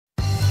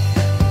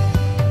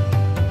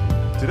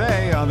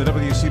Today on the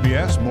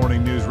WCBS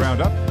Morning News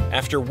Roundup.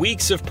 After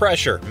weeks of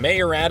pressure,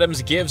 Mayor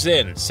Adams gives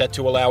in, set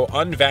to allow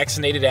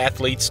unvaccinated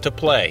athletes to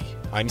play.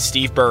 I'm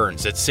Steve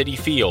Burns at Citi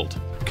Field.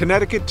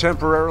 Connecticut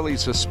temporarily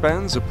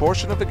suspends a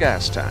portion of the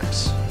gas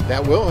tax.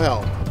 That will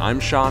help. I'm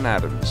Sean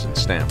Adams in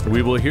Stamford.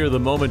 We will hear the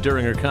moment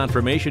during her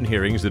confirmation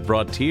hearings that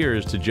brought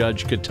tears to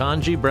Judge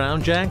Ketanji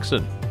Brown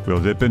Jackson. We'll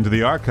dip into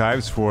the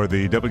archives for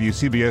the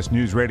WCBS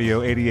News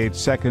Radio 88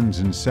 Seconds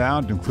in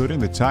Sound, including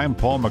the time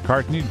Paul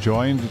McCartney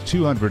joined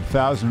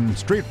 200,000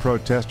 street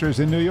protesters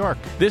in New York.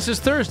 This is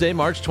Thursday,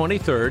 March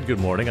 23rd. Good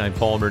morning. I'm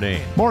Paul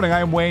Murnane. Morning.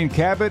 I'm Wayne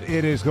Cabot.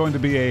 It is going to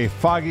be a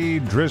foggy,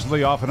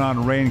 drizzly, off and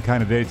on rain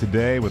kind of day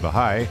today with a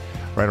high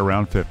right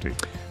around 50.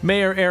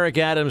 Mayor Eric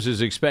Adams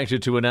is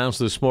expected to announce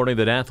this morning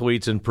that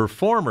athletes and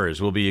performers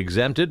will be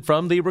exempted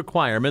from the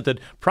requirement that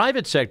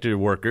private sector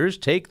workers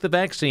take the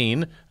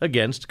vaccine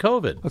against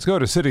COVID. Let's go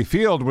to Citi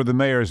Field, where the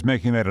mayor is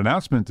making that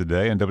announcement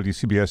today. And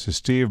WCBS's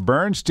Steve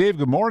Burns. Steve,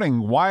 good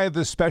morning. Why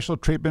the special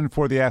treatment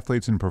for the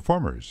athletes and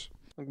performers?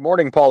 Good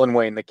morning, Paul and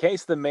Wayne. The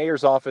case the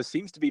mayor's office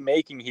seems to be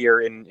making here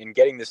in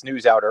getting this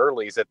news out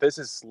early is that this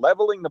is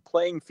leveling the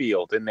playing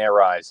field in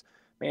their eyes.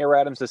 Mayor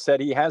Adams has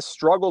said he has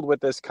struggled with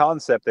this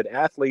concept that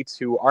athletes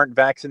who aren't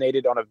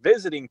vaccinated on a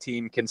visiting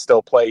team can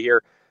still play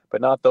here,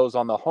 but not those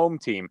on the home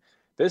team.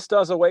 This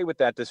does away with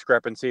that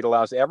discrepancy. It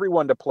allows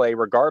everyone to play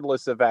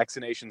regardless of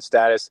vaccination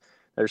status.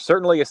 There's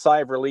certainly a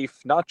sigh of relief,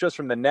 not just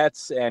from the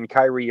Nets and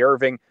Kyrie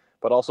Irving,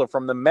 but also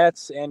from the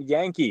Mets and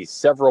Yankees.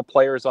 Several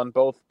players on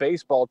both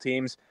baseball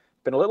teams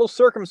have been a little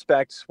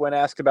circumspect when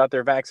asked about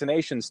their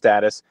vaccination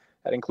status.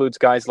 That includes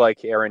guys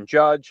like Aaron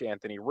Judge,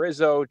 Anthony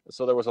Rizzo.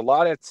 So there was a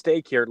lot at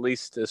stake here, at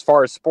least as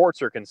far as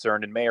sports are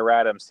concerned, and Mayor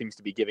Adams seems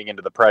to be giving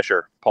into the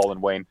pressure. Paul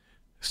and Wayne.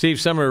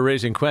 Steve, some are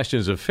raising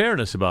questions of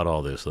fairness about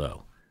all this,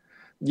 though.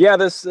 Yeah,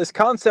 this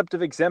concept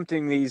of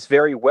exempting these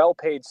very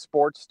well-paid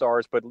sports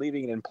stars but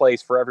leaving it in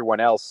place for everyone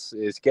else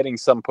is getting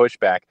some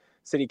pushback.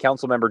 City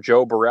Council member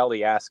Joe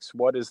Borelli asks,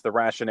 what is the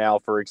rationale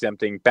for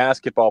exempting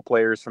basketball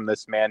players from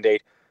this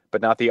mandate,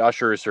 but not the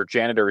ushers or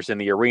janitors in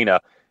the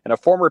arena? And a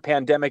former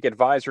pandemic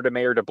advisor to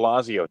Mayor de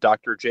Blasio,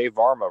 Dr. Jay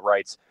Varma,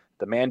 writes,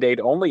 the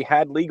mandate only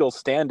had legal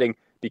standing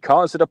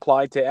because it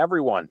applied to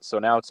everyone. So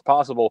now it's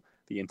possible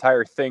the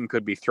entire thing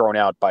could be thrown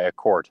out by a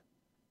court.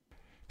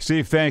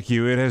 Steve, thank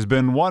you. It has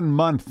been 1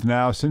 month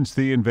now since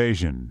the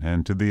invasion,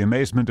 and to the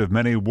amazement of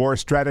many war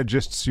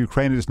strategists,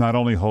 Ukraine is not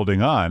only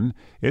holding on,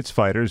 its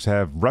fighters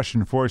have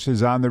Russian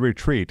forces on the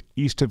retreat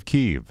east of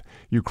Kyiv.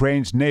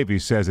 Ukraine's Navy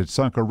says it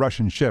sunk a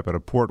Russian ship at a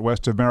port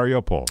west of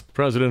Mariupol.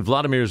 President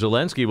Vladimir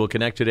Zelensky will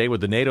connect today with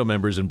the NATO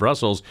members in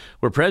Brussels,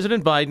 where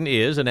President Biden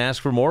is, and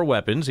ask for more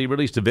weapons. He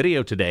released a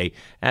video today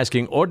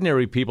asking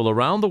ordinary people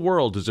around the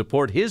world to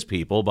support his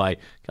people by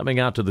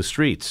coming out to the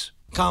streets.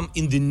 Come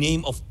in the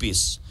name of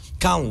peace.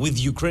 Come with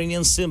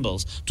Ukrainian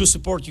symbols to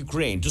support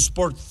Ukraine, to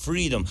support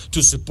freedom,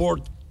 to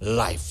support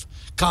life.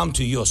 Come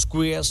to your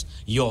squares,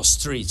 your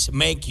streets.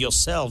 Make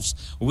yourselves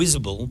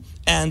visible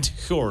and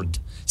heard.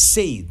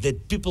 Say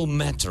that people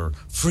matter,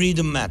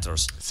 freedom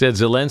matters. Said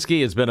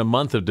Zelensky, it's been a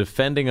month of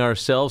defending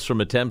ourselves from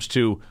attempts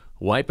to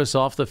wipe us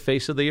off the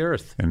face of the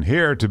earth. And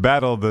here to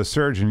battle the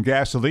surge in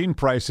gasoline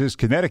prices,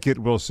 Connecticut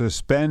will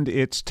suspend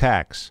its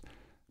tax.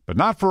 But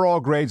not for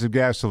all grades of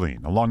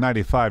gasoline. Along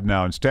 95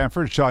 now in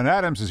Stamford, Sean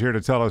Adams is here to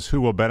tell us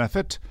who will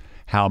benefit,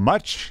 how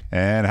much,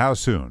 and how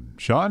soon.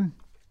 Sean?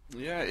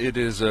 Yeah, it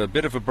is a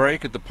bit of a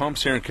break at the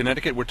pumps here in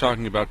Connecticut. We're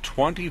talking about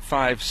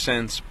 25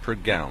 cents per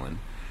gallon.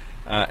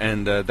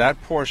 And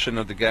that portion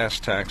of the gas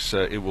tax,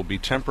 it will be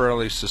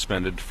temporarily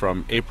suspended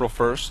from April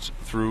 1st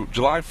through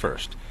July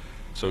 1st.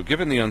 So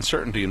given the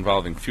uncertainty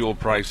involving fuel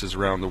prices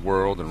around the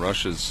world and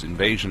Russia's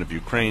invasion of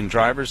Ukraine,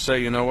 drivers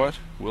say, you know what,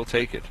 we'll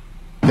take it.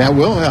 That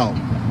will help.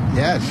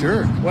 Yeah,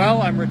 sure.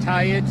 Well, I'm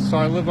retired, so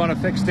I live on a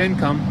fixed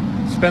income.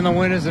 Spend the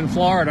winters in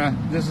Florida.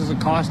 This is a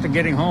cost of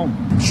getting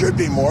home. Should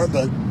be more,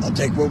 but I'll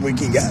take what we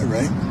can get,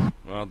 right?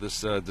 Well, this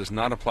does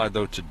not apply,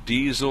 though, to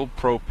diesel,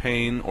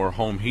 propane, or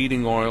home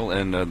heating oil.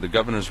 And the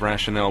governor's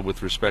rationale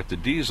with respect to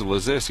diesel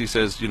is this. He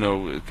says, you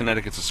know,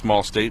 Connecticut's a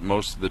small state.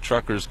 Most of the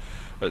truckers,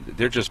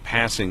 they're just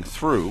passing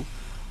through.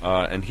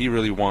 And he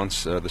really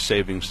wants the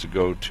savings to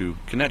go to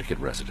Connecticut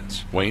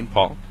residents. Wayne,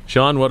 Paul?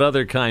 Sean, what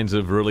other kinds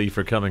of relief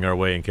are coming our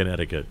way in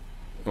Connecticut?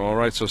 All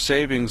right, so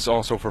savings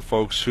also for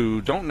folks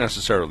who don't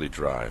necessarily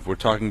drive. We're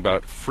talking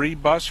about free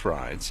bus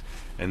rides,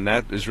 and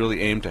that is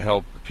really aimed to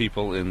help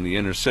people in the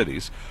inner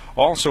cities.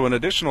 Also, an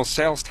additional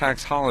sales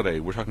tax holiday.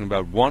 We're talking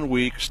about 1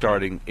 week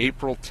starting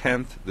April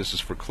 10th. This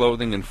is for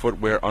clothing and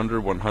footwear under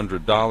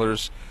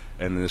 $100,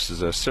 and this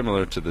is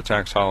similar to the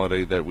tax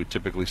holiday that we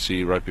typically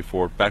see right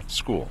before back to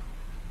school.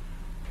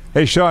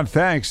 Hey, Sean,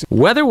 thanks.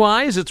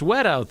 Weather-wise, it's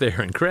wet out there.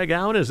 And Craig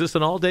Allen, is this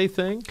an all-day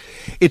thing?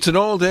 It's an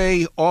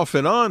all-day,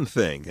 off-and-on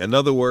thing. In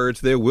other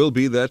words, there will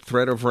be that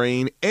threat of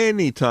rain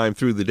anytime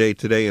through the day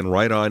today and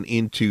right on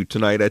into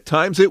tonight. At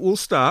times it will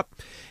stop,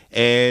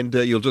 and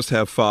you'll just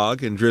have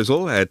fog and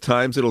drizzle. At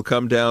times it'll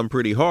come down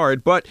pretty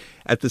hard, but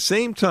at the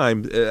same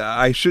time,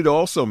 I should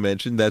also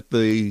mention that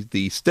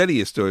the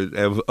steadiest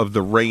of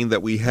the rain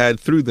that we had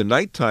through the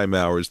nighttime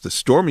hours, the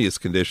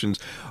stormiest conditions,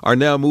 are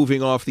now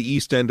moving off the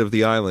east end of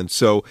the island.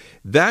 So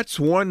that's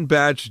one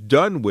batch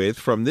done with.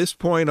 From this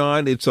point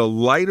on, it's a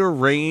lighter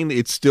rain.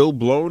 It's still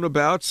blown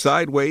about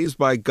sideways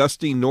by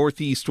gusty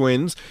northeast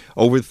winds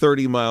over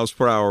 30 miles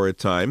per hour at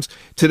times.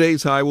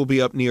 Today's high will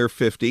be up near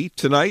 50.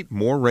 Tonight,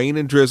 more rain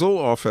and drizzle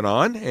off and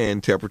on,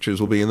 and temperatures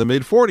will be in the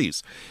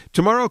mid-40s.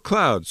 Tomorrow,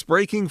 clouds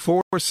breaking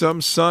for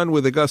some sun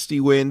with a gusty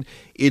wind.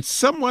 It's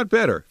somewhat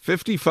better,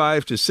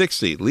 55 to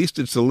 60. At least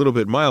it's a little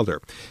bit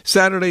milder.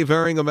 Saturday,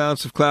 varying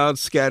amounts of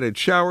clouds, scattered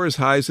showers,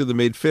 highs in the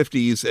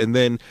mid-50s, and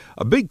then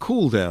a big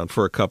cool down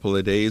for a couple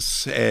of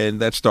days, and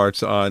that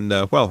starts on,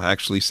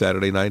 actually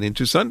Saturday night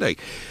into Sunday.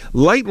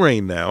 Light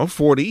rain now,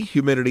 40,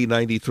 humidity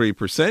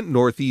 93%,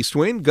 northeast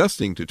wind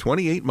gusting to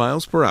 28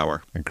 miles per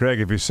hour. And Craig,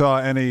 if you saw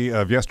any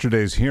of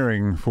yesterday's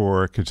hearing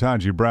for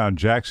Ketanji Brown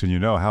Jackson, you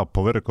know how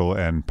political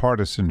and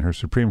partisan her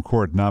Supreme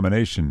Court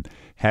nomination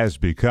has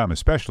become,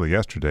 especially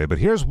yesterday. But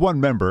here's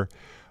one member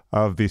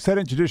of the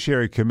Senate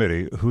Judiciary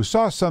Committee who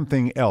saw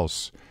something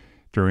else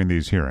during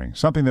these hearings,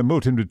 something that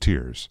moved him to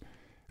tears.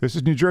 This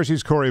is New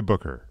Jersey's Cory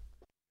Booker.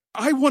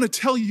 I want to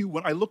tell you,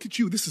 when I look at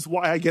you, this is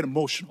why I get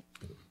emotional.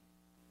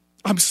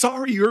 I'm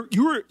sorry,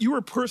 you're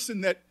a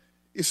person that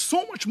is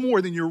so much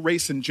more than your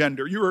race and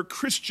gender. You're a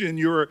Christian,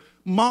 you're a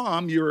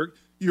mom, you're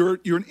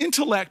an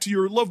intellect,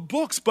 you love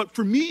books. But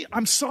for me,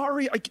 I'm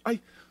sorry,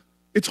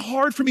 it's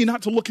hard for me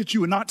not to look at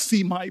you and not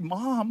see my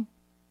mom,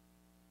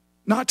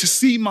 not to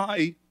see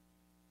my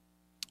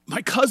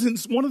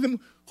cousins, one of them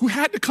who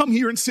had to come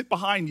here and sit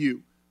behind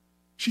you.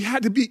 She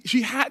had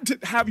to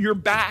have your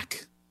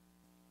back.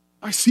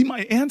 I see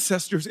my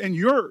ancestors and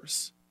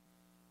yours.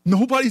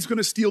 Nobody's going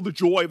to steal the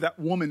joy of that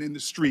woman in the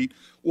street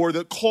or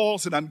the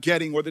calls that I'm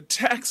getting or the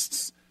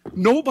texts.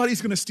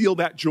 Nobody's going to steal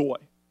that joy.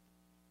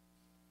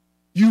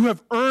 You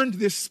have earned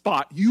this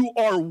spot. You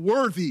are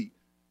worthy.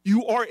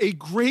 You are a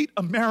great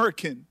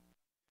American.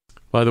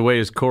 By the way,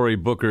 as Cory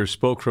Booker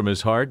spoke from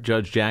his heart,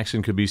 Judge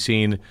Jackson could be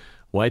seen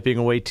wiping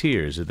away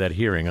tears at that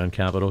hearing on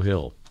Capitol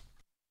Hill.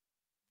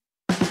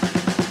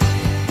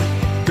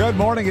 Good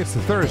morning. It's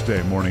the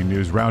Thursday Morning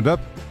News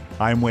Roundup.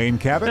 I'm Wayne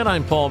Cabot. And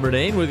I'm Paul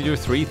Murnane with your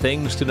 3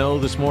 things to know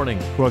this morning.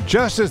 Well,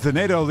 just as the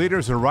NATO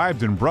leaders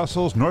arrived in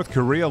Brussels, North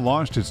Korea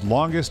launched its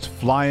longest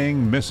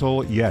flying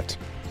missile yet,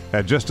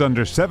 at just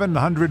under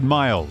 700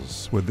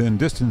 miles within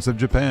distance of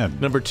Japan.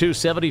 Number 2,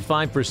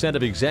 75%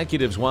 of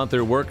executives want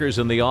their workers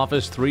in the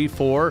office 3,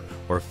 4,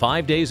 or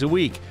 5 days a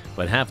week.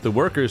 But half the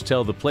workers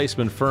tell the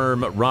placement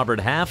firm Robert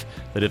Half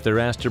that if they're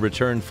asked to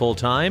return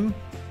full-time,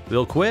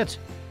 they'll quit.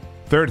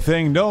 Third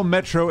thing, no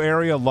metro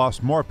area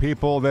lost more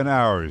people than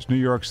ours, New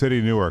York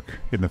City, Newark.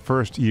 In the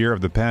first year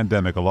of the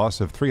pandemic, a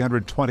loss of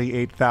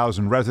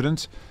 328,000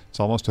 residents. It's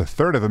almost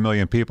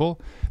 1/3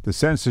 people. The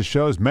census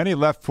shows many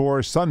left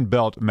for Sun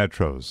Belt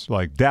metros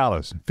like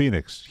Dallas,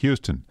 Phoenix,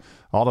 Houston,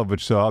 all of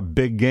which saw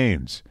big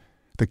gains.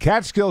 The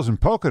Catskills and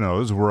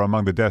Poconos were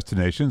among the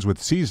destinations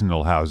with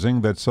seasonal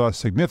housing that saw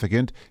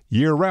significant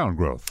year-round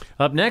growth.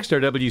 Up next, our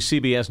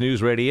WCBS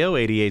News Radio,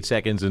 88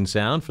 Seconds in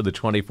Sound for the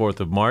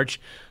 24th of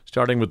March,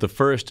 starting with the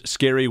first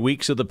scary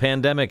weeks of the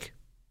pandemic.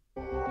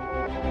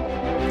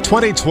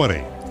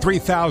 2020,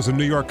 3,000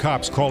 New York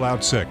cops call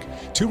out sick.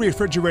 2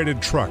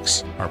 refrigerated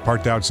trucks are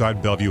parked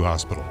outside Bellevue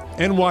Hospital.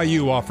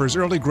 NYU offers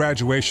early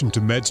graduation to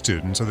med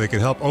students so they can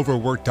help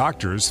overworked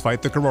doctors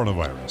fight the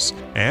coronavirus.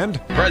 And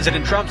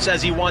President Trump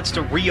says he wants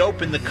to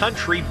reopen the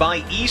country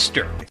by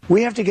Easter.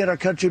 We have to get our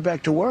country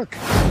back to work.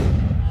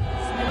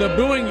 The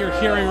booing you're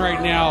hearing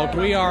right now,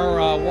 we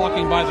are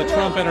walking by the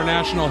Trump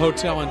International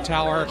Hotel and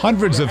Tower.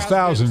 Hundreds of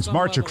thousands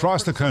march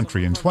across the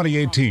country in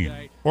 2018,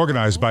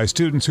 organized by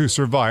students who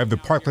survived the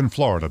Parkland,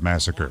 Florida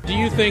massacre. Do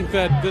you think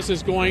that this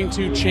is going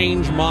to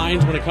change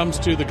minds when it comes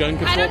to the gun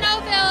control? I don't know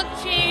if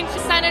it'll change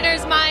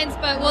senators' minds,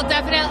 but will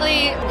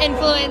definitely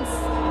influence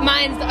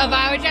minds of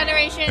our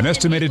generation. An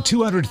estimated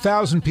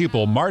 200,000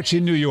 people march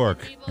in New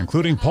York,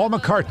 including Paul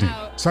McCartney,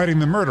 citing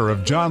the murder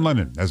of John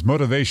Lennon as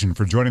motivation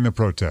for joining the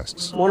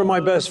protests. One of my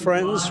best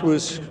friends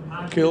was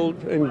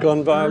killed in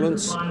gun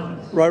violence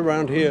right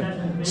around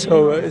here,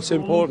 so it's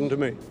important to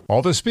me.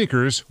 All the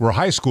speakers were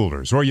high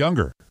schoolers or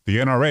younger. The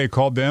NRA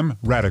called them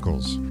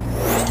radicals.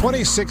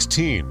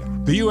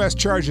 2016, the U.S.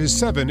 charges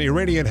 7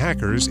 Iranian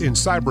hackers in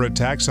cyber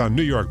attacks on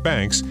New York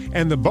banks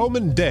and the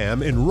Bowman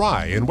Dam in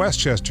Rye in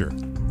Westchester.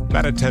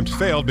 That attempt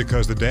failed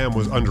because the dam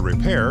was under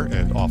repair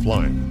and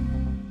offline.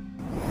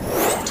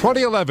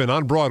 2011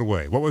 on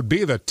Broadway, what would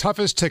be the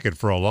toughest ticket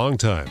for a long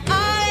time.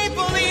 I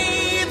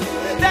believe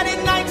that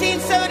in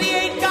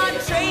 1978 God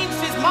changed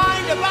his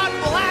mind about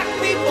black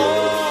people.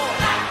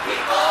 Black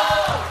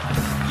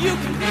people, you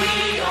can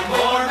be a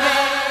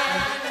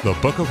Mormon.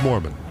 The Book of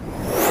Mormon.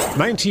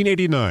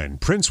 1989,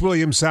 Prince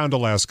William Sound,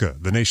 Alaska,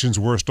 the nation's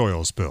worst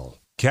oil spill.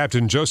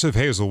 Captain Joseph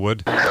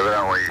Hazelwood.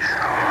 Evidently,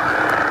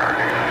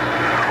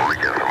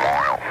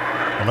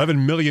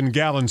 11 million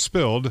gallons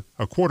spilled,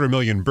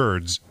 250,000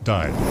 birds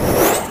died.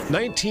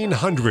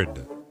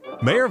 1900.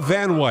 Mayor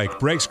Van Wyck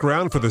breaks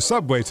ground for the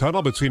subway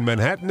tunnel between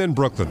Manhattan and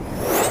Brooklyn.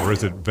 Or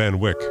is it Van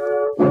Wyck?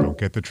 Don't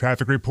get the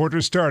traffic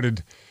reporters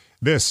started.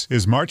 This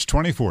is March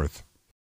 24th.